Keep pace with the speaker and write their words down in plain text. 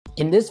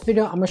In this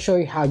video, I'm going to show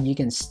you how you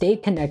can stay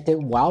connected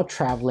while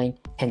traveling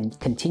and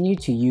continue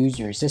to use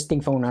your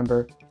existing phone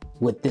number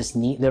with this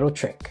neat little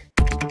trick.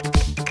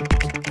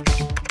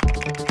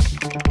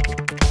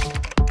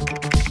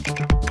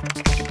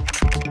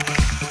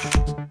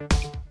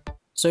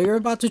 So you're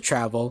about to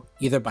travel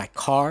either by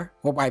car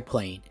or by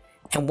plane,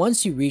 and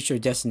once you reach your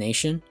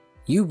destination,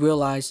 you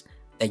realize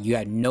that you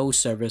had no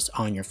service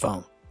on your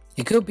phone.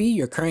 It could be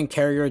your current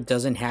carrier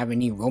doesn't have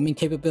any roaming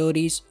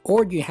capabilities,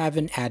 or you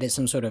haven't added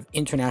some sort of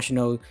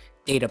international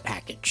data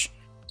package.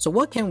 So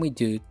what can we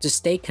do to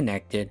stay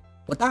connected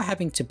without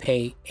having to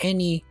pay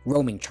any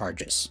roaming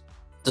charges?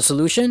 The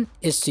solution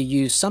is to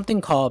use something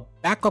called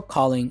backup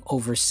calling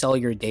over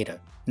cellular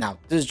data. Now,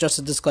 this is just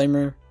a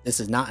disclaimer,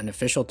 this is not an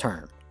official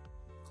term.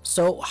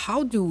 So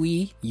how do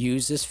we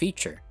use this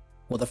feature?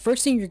 Well, the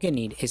first thing you're going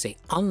to need is an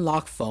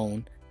unlocked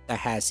phone that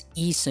has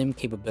eSIM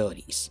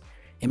capabilities.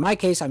 In my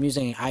case, I'm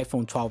using an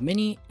iPhone 12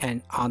 mini,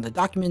 and on the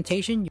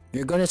documentation,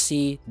 you're going to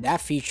see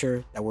that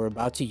feature that we're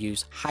about to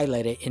use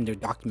highlighted in the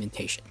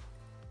documentation.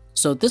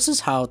 So this is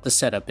how the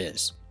setup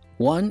is.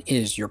 One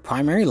is your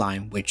primary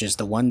line, which is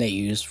the one they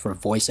use for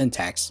voice and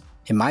text.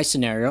 In my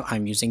scenario,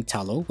 I'm using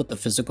Tello with the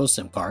physical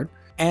SIM card.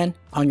 And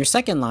on your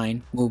second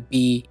line will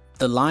be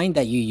the line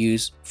that you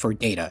use for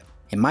data.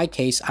 In my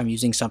case, I'm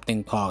using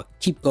something called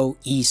KeepGo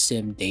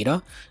eSIM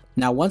data.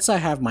 Now, once I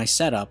have my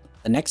setup,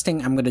 the next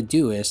thing I'm going to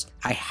do is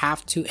I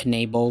have to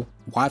enable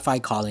Wi-Fi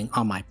calling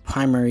on my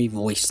primary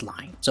voice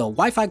line. So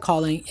Wi-Fi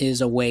calling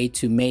is a way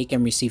to make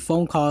and receive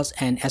phone calls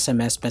and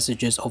SMS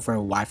messages over a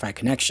Wi-Fi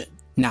connection.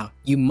 Now,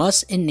 you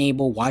must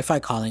enable Wi-Fi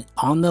calling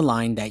on the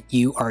line that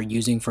you are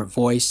using for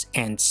voice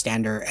and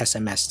standard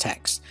SMS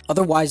text.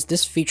 Otherwise,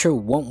 this feature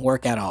won't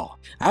work at all.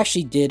 I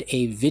actually did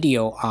a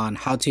video on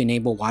how to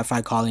enable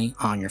Wi-Fi calling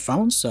on your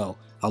phone, so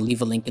I'll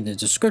leave a link in the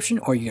description,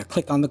 or you can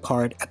click on the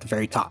card at the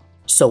very top.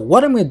 So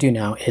what I'm going to do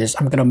now is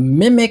I'm going to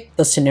mimic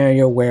the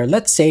scenario where,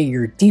 let's say,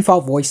 your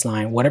default voice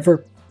line,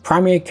 whatever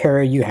primary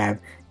carrier you have,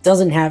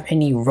 doesn't have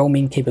any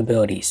roaming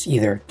capabilities,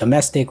 either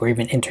domestic or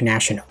even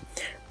international.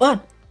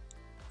 But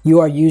you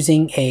are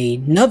using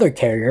another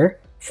carrier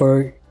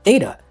for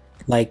data,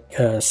 like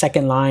a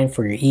second line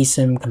for your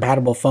eSIM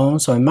compatible phone.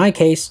 So in my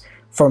case,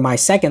 for my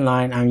second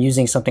line, I'm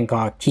using something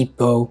called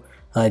KeepGo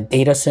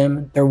Data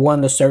SIM. They're one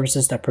of the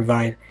services that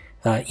provide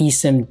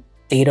eSIM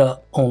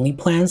data only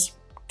plans.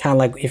 Kind of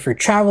like if you're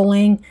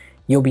traveling,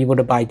 you'll be able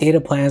to buy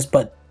data plans,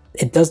 but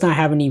it does not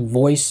have any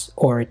voice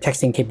or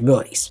texting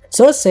capabilities.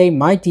 So let's say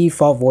my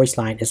default voice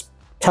line is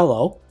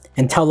Tello,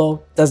 and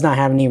Tello does not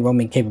have any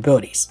roaming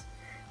capabilities.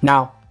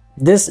 Now,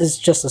 this is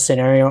just a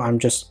scenario I'm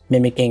just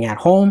mimicking at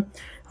home.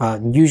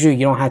 Usually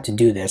you don't have to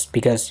do this,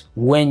 because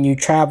when you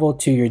travel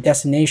to your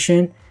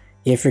destination,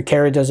 if your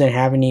carrier doesn't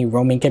have any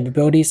roaming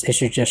capabilities, it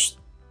should just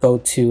go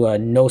to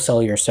no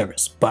cellular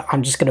service. But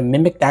I'm just going to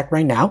mimic that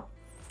right now.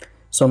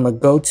 So I'm going to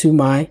go to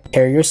my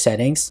carrier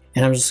settings,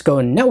 and I'm just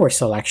going to network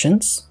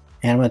selections,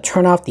 and I'm going to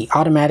turn off the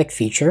automatic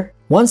feature.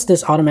 Once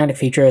this automatic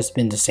feature has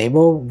been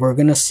disabled, we're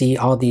going to see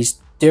all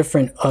these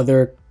different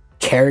other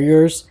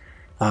carriers.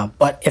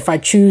 But if I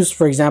choose,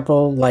 for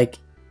example, like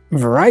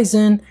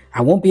Verizon,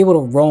 I won't be able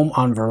to roam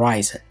on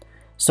Verizon.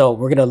 So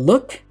we're going to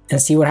look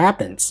and see what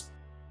happens.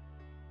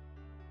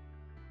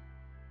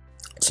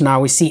 So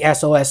now we see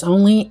SOS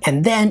only,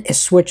 and then it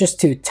switches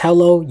to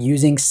Tello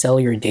using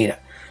cellular data.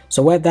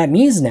 So what that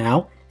means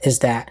now is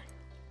that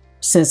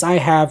since I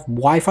have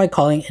Wi-Fi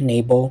calling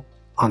enabled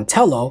on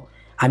Tello,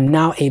 I'm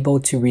now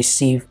able to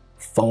receive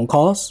phone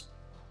calls,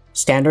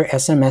 standard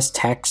SMS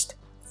text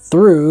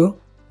through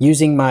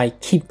using my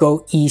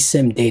KeepGo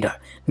eSIM data.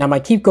 Now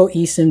my KeepGo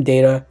eSIM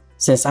data,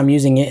 since I'm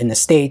using it in the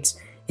States,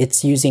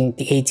 it's using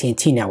the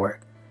AT&T network.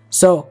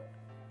 So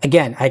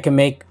again, I can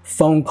make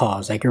phone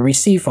calls, I can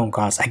receive phone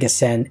calls, I can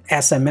send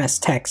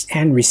SMS text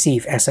and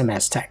receive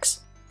SMS text.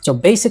 So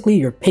basically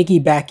you're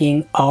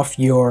piggybacking off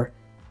your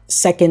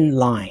second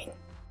line.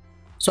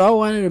 So I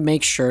wanted to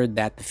make sure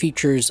that the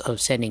features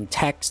of sending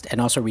text and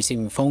also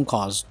receiving phone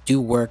calls do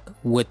work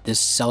with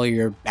this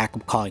cellular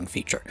backup calling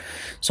feature.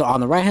 So on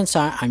the right hand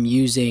side, I'm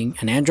using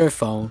an Android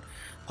phone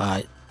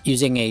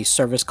using a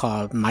service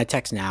called My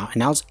Text Now,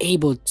 and I was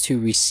able to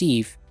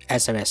receive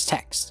SMS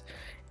text.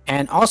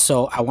 And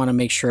also I want to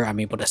make sure I'm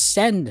able to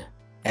send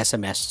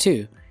SMS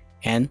too,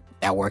 and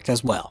that worked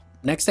as well.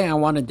 Next thing I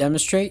want to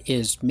demonstrate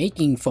is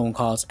making phone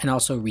calls and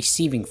also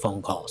receiving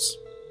phone calls.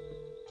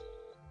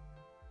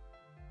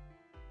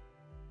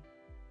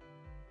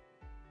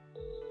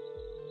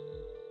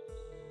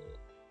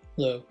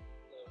 Hello.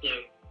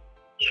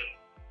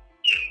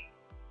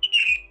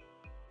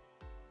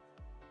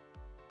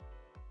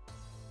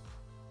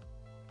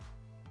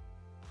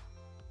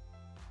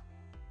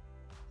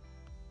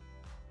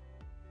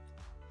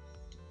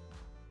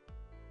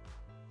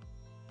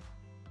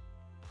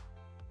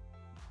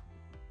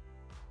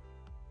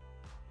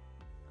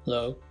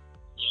 Hello.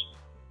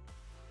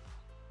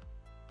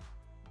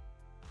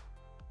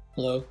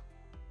 Hello.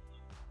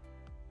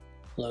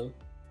 Hello.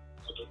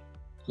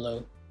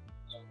 Hello.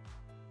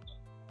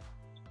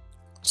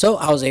 So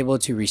I was able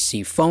to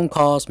receive phone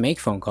calls, make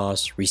phone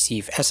calls,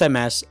 receive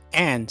SMS,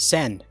 and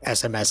send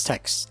SMS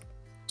texts.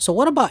 So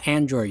what about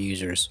Android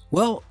users?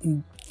 Well,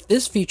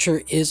 this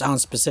feature is on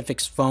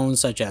specific phones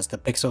such as the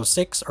Pixel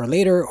 6 or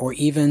later, or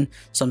even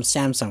some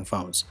Samsung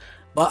phones.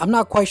 But I'm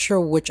not quite sure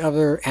which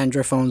other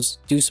Android phones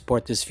do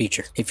support this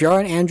feature. If you're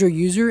an Android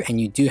user and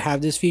you do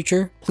have this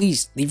feature,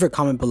 please leave your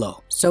comment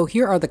below. So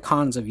here are the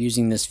cons of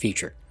using this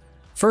feature.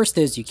 First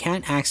is you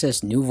can't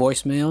access new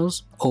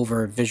voicemails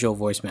over visual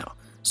voicemail.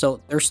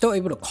 So they're still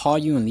able to call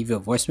you and leave you a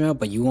voicemail,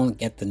 but you won't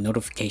get the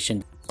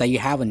notification that you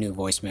have a new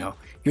voicemail.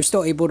 You're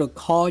still able to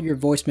call your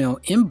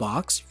voicemail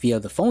inbox via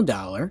the phone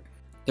dialer.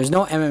 There's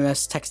no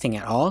MMS texting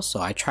at all, so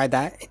I tried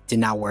that. It did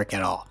not work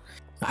at all.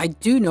 I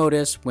do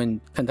notice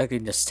when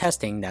conducting this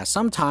testing that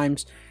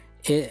sometimes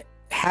it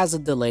has a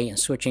delay in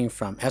switching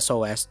from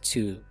SOS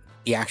to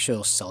the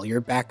actual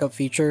cellular backup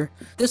feature.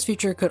 This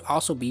feature could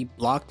also be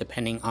blocked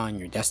depending on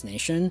your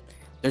destination.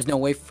 There's no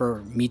way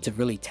for me to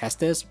really test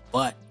this,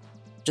 but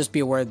just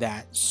be aware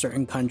that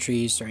certain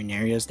countries, certain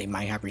areas, they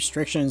might have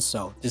restrictions,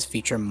 so this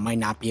feature might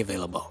not be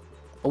available.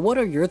 But what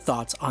are your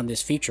thoughts on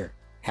this feature?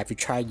 Have you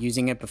tried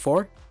using it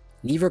before?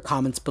 Leave your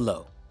comments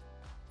below.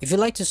 If you'd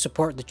like to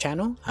support the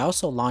channel, I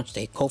also launched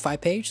a Ko-Fi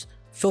page.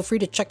 Feel free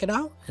to check it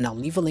out, and I'll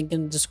leave a link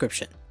in the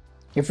description.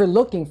 If you're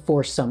looking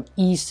for some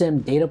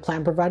eSIM data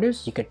plan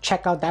providers, you could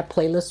check out that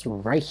playlist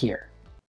right here.